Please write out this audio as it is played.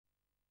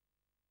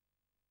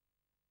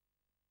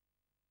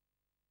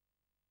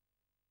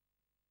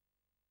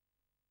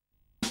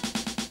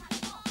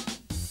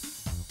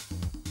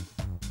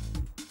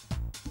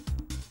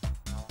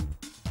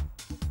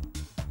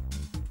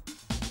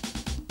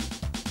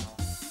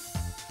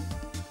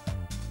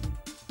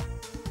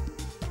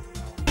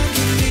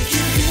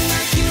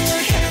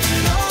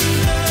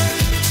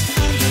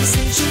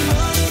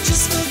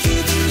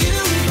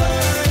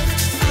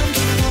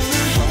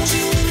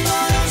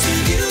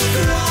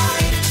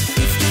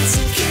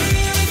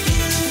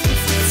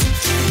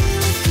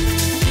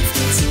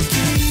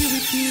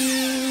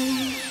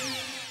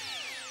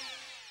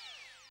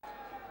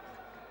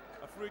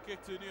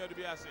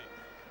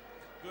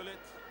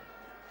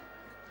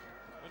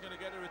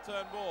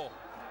ball.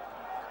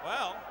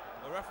 Well,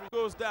 the referee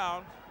goes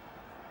down,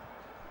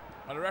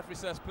 and the referee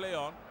says play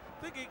on.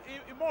 I think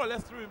he more or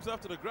less threw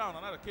himself to the ground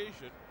on that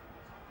occasion.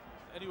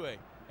 Anyway,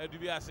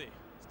 Abukakari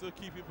still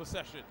keeping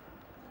possession.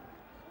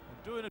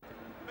 And doing it.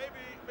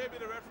 Maybe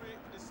the referee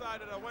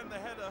decided that when the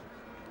header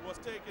was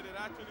taken, it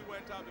actually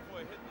went out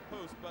before it hit the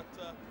post. But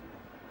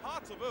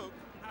Hearts of Oak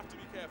have to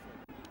be careful.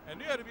 And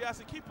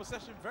Abukakari keep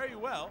possession very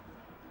well.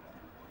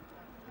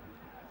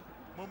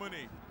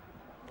 Mumuni,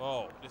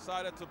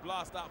 decided to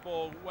blast that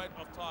ball, went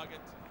off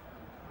target.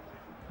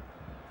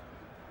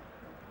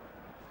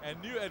 And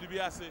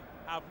Abukakari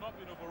have not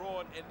been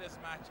overawed in this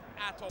match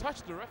at all.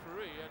 Touched the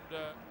referee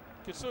and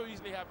could so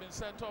easily have been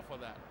sent off for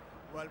that.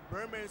 Well,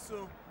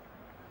 Bermensu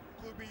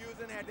could be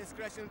using her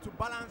discretion to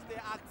balance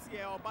the acts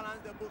here or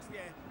balance the books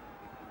here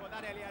for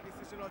that earlier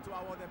decision not to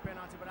award the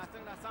penalty. But I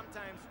think that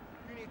sometimes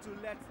you need to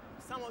let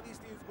some of these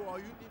things go, or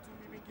you need to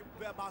even give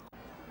back.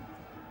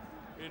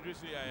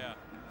 Idrisi Yaya.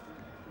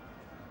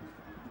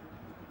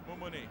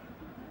 Mumuni.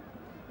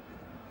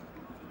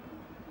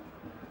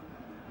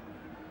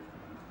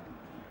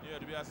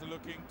 Abukakari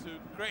looking to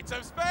create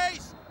some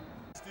space.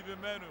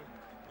 Stephen Menu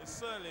is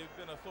certainly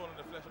been a thorn in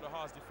the flesh of the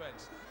Hearts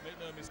defense. Make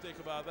no mistake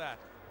about that.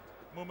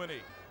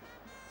 Mumuni.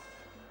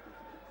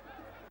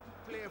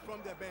 Play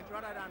from the bench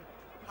rather than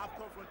have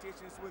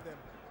confrontations with them.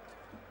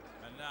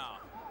 And now,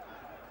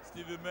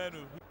 Stephen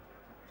Menu.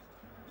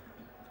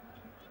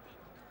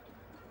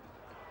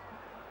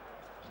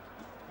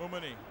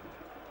 Mumuni.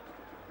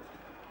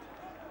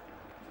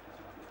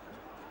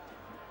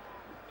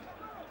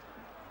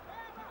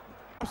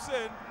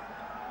 In.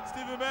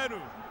 Stephen Menu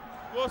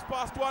goes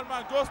past one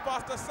man, goes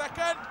past the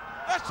second.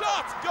 The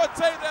shot! Good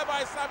take there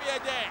by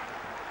Xavier Day.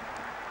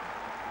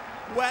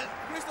 Well,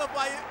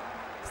 Christopher,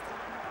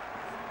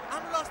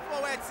 I'm lost for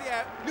words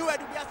here.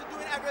 Abukakari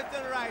doing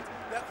everything right.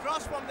 The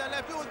cross from the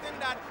left, you would think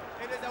that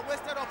it is a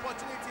wasted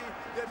opportunity.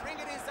 They bring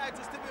it inside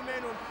to Stephen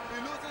Menu. He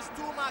loses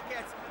 2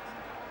 markets.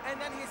 And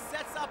then he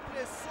sets up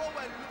play so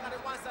well. Look at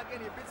it once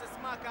again. He beats his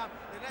marker.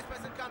 The next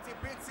person comes, he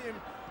beats him.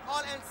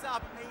 All ends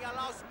up, and he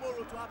allows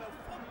Moro to have a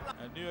full play.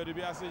 And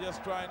Abukakari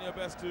just trying your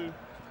best to.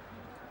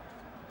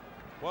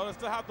 Well, they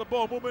still have the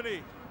ball.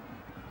 Mumuni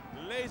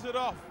lays it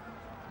off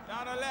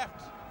down the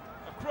left.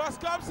 The cross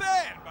comes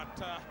in, but.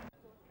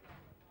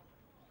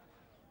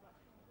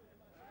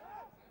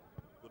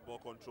 Good ball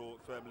control,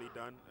 firmly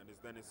done, and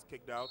then it's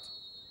kicked out.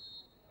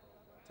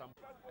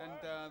 And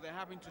they're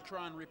having to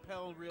try and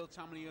repel Real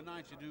Tamale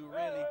United, who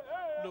really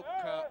look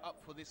up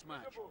for this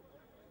match.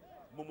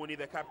 Mumuni,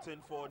 the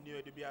captain for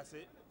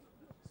Abukakari.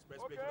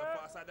 Spreads play to the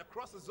far side. The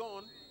cross is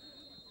on.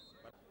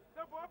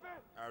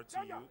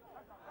 RTU.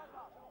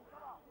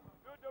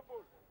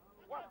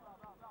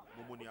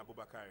 Mumuni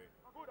Abukakari.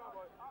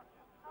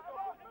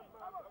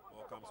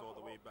 Ball comes all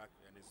the way back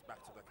and it's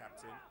back to the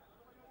captain.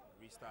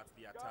 Restarts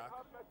the attack.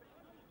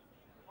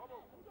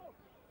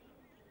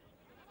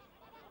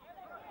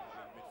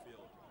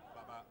 Midfield.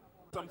 Baba.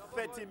 Some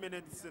 30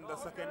 minutes in the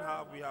second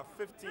half. We have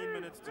 15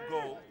 minutes to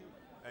go.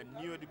 And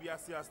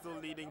Abukakari are still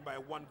leading by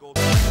 1 goal.